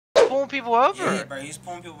pulling people over. Yeah, bro, he's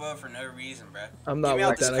pulling people over for no reason, bro. I'm not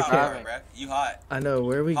with that. I can't. Bro. You hot? I know.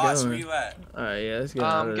 Where are we Hots, going? where you at? All right, yeah, let's get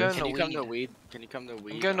out of this. Can you come to weed? Can you come to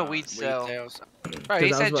weed? I'm going to weed sale. Bro, 'Cause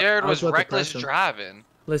he said Jared was reckless driving.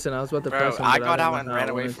 Listen, I was about to press him. I but got I out didn't know and how ran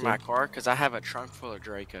I away wanted from to. my car because I have a trunk full of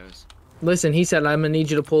Dracos. Listen, he said, I'm gonna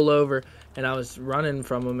need you to pull over, and I was running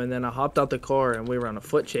from him, and then I hopped out the car, and we were on a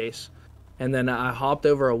foot chase. And then I hopped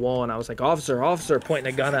over a wall, and I was like, officer, officer,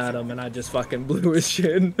 pointing a gun at him, and I just fucking blew his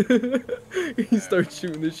shit. He started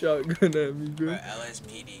shooting the shotgun at me, bro.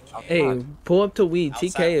 LSPD. Hey, pull up to weed.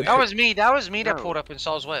 TK. That was me that pulled up in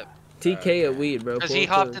Saul's whip. TK at weed, bro. Because he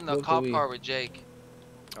hopped in the cop car with Jake.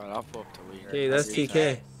 Alright, I'll pull up to weed. Okay, that's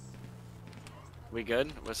TK. We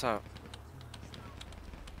good? What's up?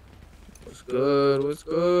 What's good? What's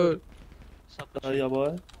good? What's up, y'all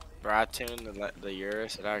boy? Bro, I tuned the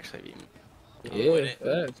Urus. It actually be. Yeah,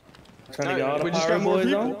 facts. Trying to get all the Pyro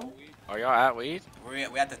boys on? Are y'all at weed? We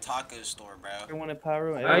at the taco store, bro. Everyone at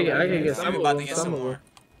Pyro? I can get some about to of get them. some more.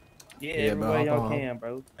 Yeah, everybody y'all can,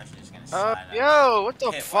 bro. Yo, what the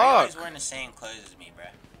Why you fuck? always wearing the same clothes as me, bro?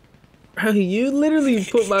 Bro, you literally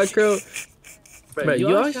put my crow. Bro,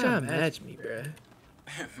 you always trying to match me, bro.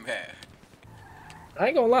 Bro. I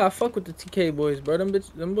ain't gonna lie, I fuck with the TK boys, bro.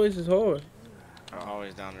 Them boys is hard. I'm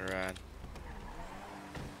always down to ride.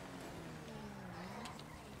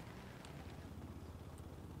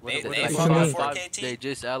 They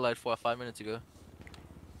just allied 5 minutes ago.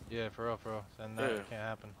 Yeah, for real. And that can't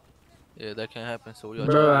happen. Yeah, that can't happen. So we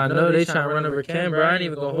Bro, I know they trying to run over Cam, bro. I ain't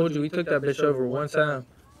even gonna hold you. We took that bitch over one time.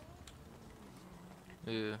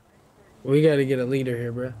 Yeah. We gotta get a leader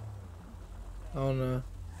here, bro. I don't know.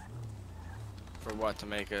 For what? To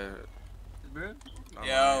make a. Bro? Oh,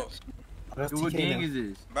 Yo. What gang is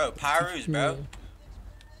this? Bro, Pyros, bro.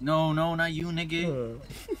 No, not you, nigga.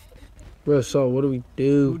 Bro, so what do we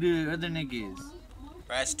do? Who the other niggas? Bro,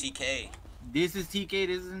 that's TK. This is TK.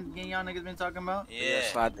 This is the gang y'all niggas been talking about. Yeah.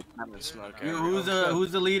 Slide the camera and smoke. Yo,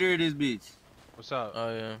 who's the leader of this bitch? What's up?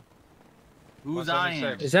 Oh yeah. Who's I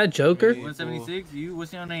am? Is that Joker? 176. You?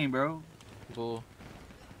 What's your name, bro? Bull.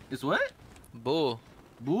 It's what? Bull.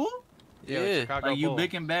 Bull? Yeah. Like you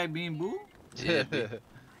big and bad being Bull? Yeah.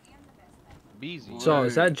 Beezy. So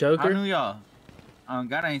is that Joker? I knew y'all.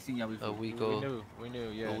 God, I ain't seen y'all before. A week old. We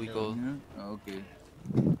knew, yeah. A week old. Oh, okay.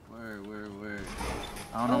 Word.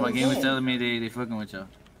 I don't know. My gang was telling me they fucking with y'all.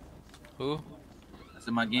 Who? I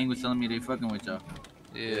said my gang was telling me they fucking with y'all.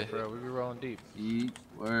 Yeah. Bro, we be rolling deep.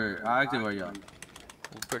 Word. How active are y'all?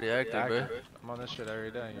 We're pretty active, bro. I'm on this shit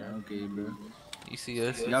every day, yeah. Okay, bro. You see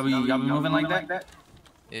us? Y'all be moving like that?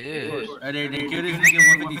 Yeah. They kill this nigga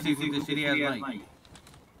 156 with the shitty ass mic.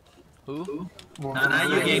 Who?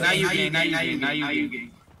 Now you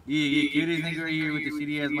gang. Yeah, kill this nigga right here with the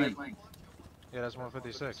shitty ass mic. Yeah, that's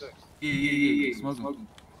 156. Yeah. Smoke him.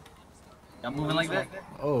 Y'all moving like that?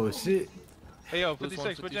 Oh, shit. Hey, yo,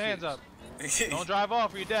 56, put your hands up. Don't drive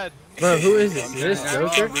off or you're dead. Bro, who is this? Is this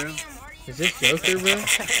Joker? Is this Joker, bro?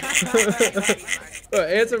 Bro,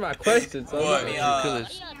 answer my questions.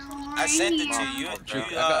 I sent it to you.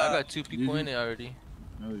 I got 2 people in it already.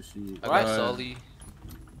 Oh shit. I got Sully.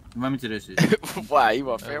 Remind me to that shit. Why? You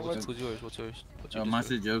want fair What's yours? What's yours? Mine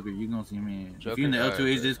said Joker. You gonna see me. Joker, If you in the alright,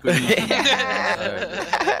 L2H Discord, you gonna see me.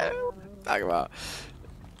 Talk about.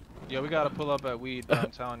 Yeah, we gotta pull up at weed.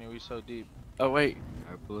 I'm telling you, we so deep. Oh wait.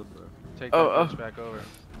 Alright, pull up, bro. Take that bitch back over.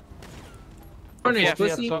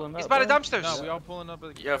 He's by the dumpsters. No, we all pulling up.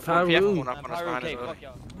 Yeah, 4PF pulling up on us behind us.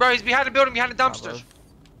 Bro, he's behind the building, behind the dumpsters.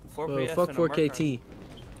 Bro, fuck 4KT.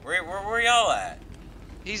 Where y'all at?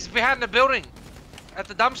 He's behind the building. At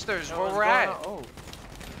the dumpsters, where we're at. Oh.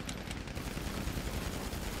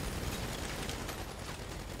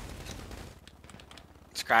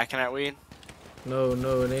 It's cracking at weed? No,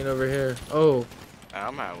 it ain't over here. Oh.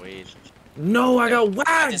 I'm at weed. No, I got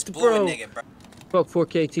whacked, bro. Fuck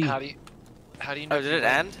 4KT. How do you know? Oh, did it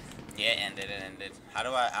end? Yeah, it ended. I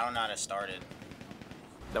don't know how to start it.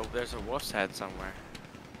 No, there's a wolf's head somewhere.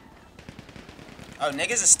 Oh,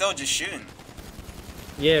 niggas is still just shooting.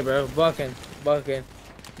 Yeah, bro. Bucking. Let's get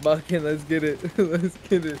it.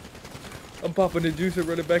 I'm popping the juicer,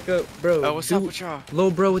 running back up, bro. Oh, what's up with y'all?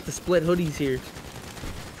 Low bro with the split hoodies here.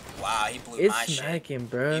 Wow, he blew my shit. It's smacking,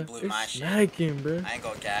 bro. He blew my shit. Smacking, bro. I ain't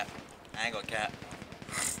gonna cap.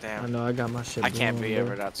 Damn. I know, I got my shit. I can't be bro.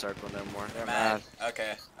 over that circle no more. They're Mad. mad.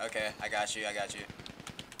 Okay. I got you.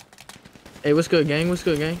 Hey, what's good, gang?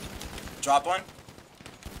 Drop one.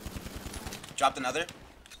 Dropped another.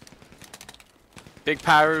 Big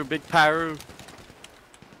Pyro.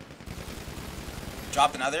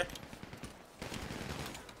 Dropped another.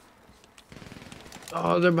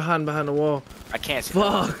 Oh, they're behind the wall. I can't see.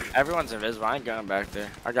 Fuck. Everyone's invisible. I ain't going back there.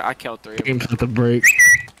 I killed 3 of them. Game's got the break.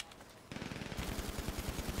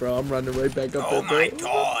 Bro, I'm running right back up Oh there, my bro.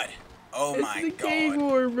 god. Oh It's my the gang god.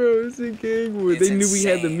 war, bro. It's the gang war. It's They knew we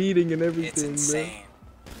had the insane. meeting and It's everything, bro. insane.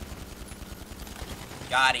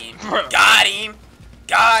 Got him. Got him.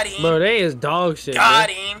 Got him. Bro, they is dog shit, Got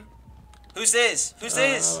bro. him. Who's this? Who's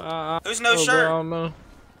this? Who's no Oh, bro, I shirt? don't know.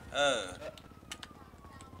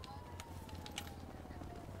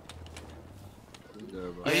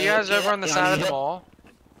 Are you guys over on the side of the mall?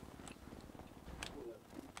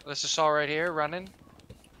 This is all right here, running.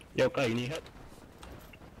 Yo, okay, you need help?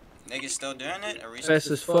 Niggas still doing it? Are we, Fast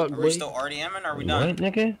as fuck, are boy. we still RDMing? Are we done? What,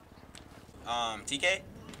 nigga? TK?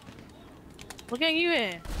 What gang you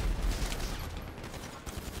in?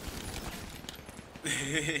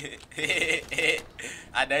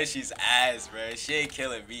 I know she's ass, bro. She ain't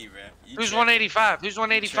killing me, bro. Who's 185? Who's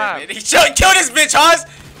 185? Kill this bitch, Haas!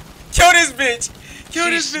 Kill this bitch! Kill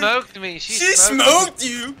She this bitch! smoked me. She smoked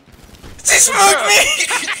you! She smoked me!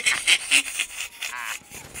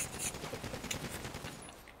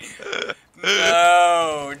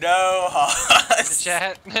 No, no, Haas.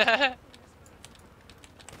 Chat.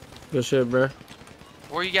 Good shit, bro.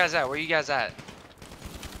 Where you guys at? Where you guys at?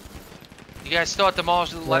 You guys still at the mall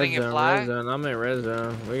letting Red it zone, fly? Red zone. I'm in red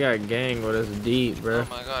zone. We got gang with us deep, bro. Oh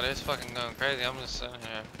my god, it's fucking going crazy. I'm just sitting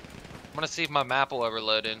here. I'm gonna see if my map will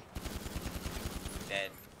overload in Dead.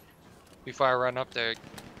 before I run up there.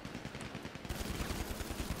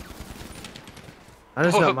 I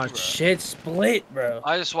just got my Bro. shit split, bro.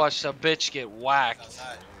 I just watched a bitch get whacked.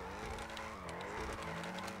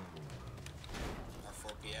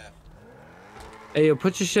 R4PF. Hey, yo,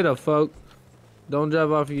 put your shit up, folk. Don't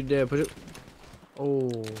drive off if you dare. Put it. Oh.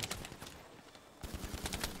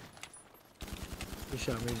 You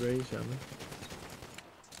shot me, bro. You shot me.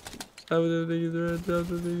 Drop the niggas red. Drop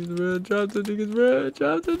the niggas red. Drop the niggas red.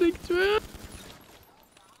 Drop the niggas red.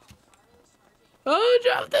 Oh,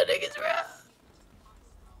 drop the niggas red.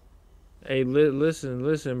 Hey,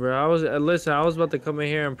 listen, bro. I was about to come in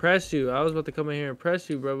here and press you.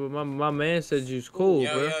 Bro. But my man said you's cool,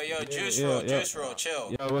 bro. Yo, juice roll,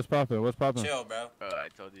 chill. Yo, what's poppin'? Chill, bro. I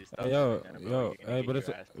told you. Hey, yo, hey, but it's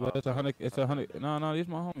a hundred. No, these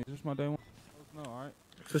my homies. This is my day one. No, all right.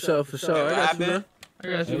 For sure. I got you, bro. I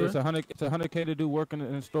got you, Hey, bro. it's 100K to do work in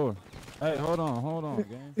the store. Hey, hold on,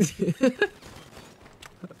 gang.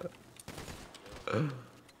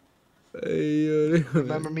 Hey, yo.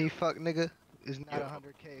 Remember me, fuck nigga? It's not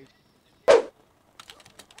 100K.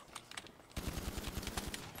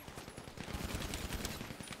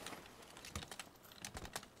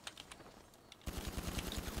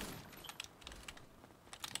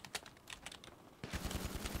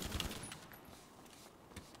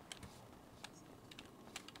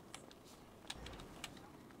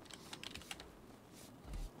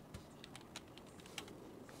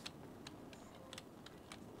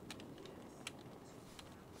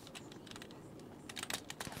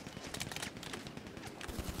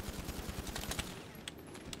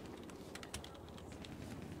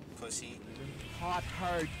 Pussy. Hot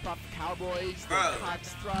herd, fuck cowboys, Bro. hot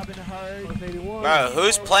throbbing herd. Bro,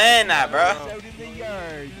 who's playing that, bro? Out in the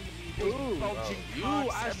yard.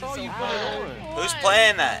 I saw you put it on. Who's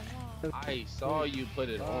playing that? I saw you put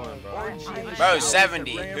it on, bro. Bro,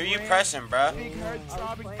 70. Who you pressing, bro?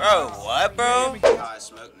 Bro, what, bro? Oh, I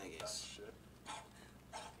smoke niggas.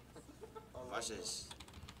 Watch this.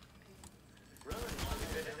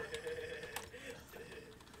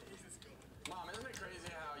 Mom, isn't it crazy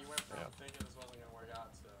how you went from thinking this wasn't gonna work out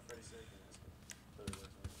to pretty sick?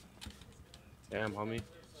 Damn, homie.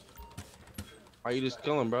 Why you just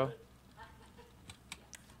killing, bro?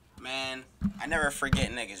 Man, I never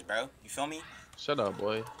forget niggas, bro. You feel me? Shut up,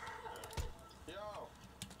 boy.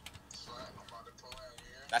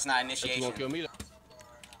 That's not You initiation. gonna kill me?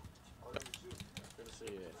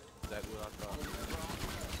 Exactly what I thought.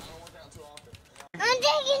 I'm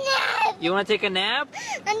taking a nap. You want to take a nap?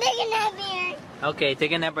 I'm taking a nap here. Okay,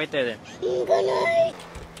 take a nap right there then. Good night.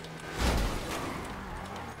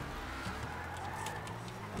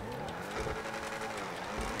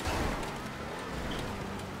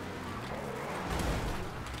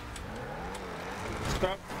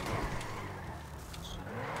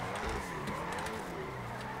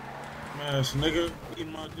 Man, this nigga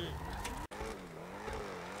eating my dick.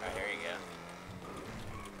 Alright, here you go.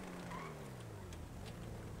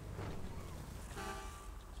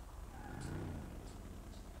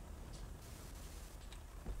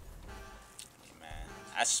 Hey, man,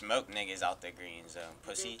 I smoke niggas out the green zone,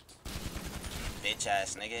 pussy. Bitch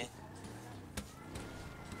ass nigga.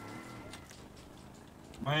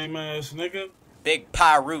 Lame ass nigga. Big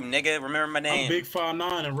Pyru, nigga. Remember my name. I'm Big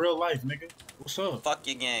 5'9" in real life, nigga. What's up? Fuck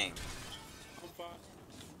your game. I'm 5.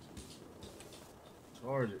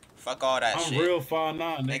 Charge it. Fuck all that shit. I'm real 5'9",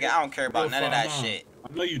 nigga. I don't care about none of that shit.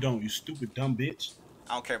 I know you don't, you stupid dumb bitch.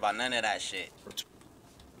 I don't care about none of that shit.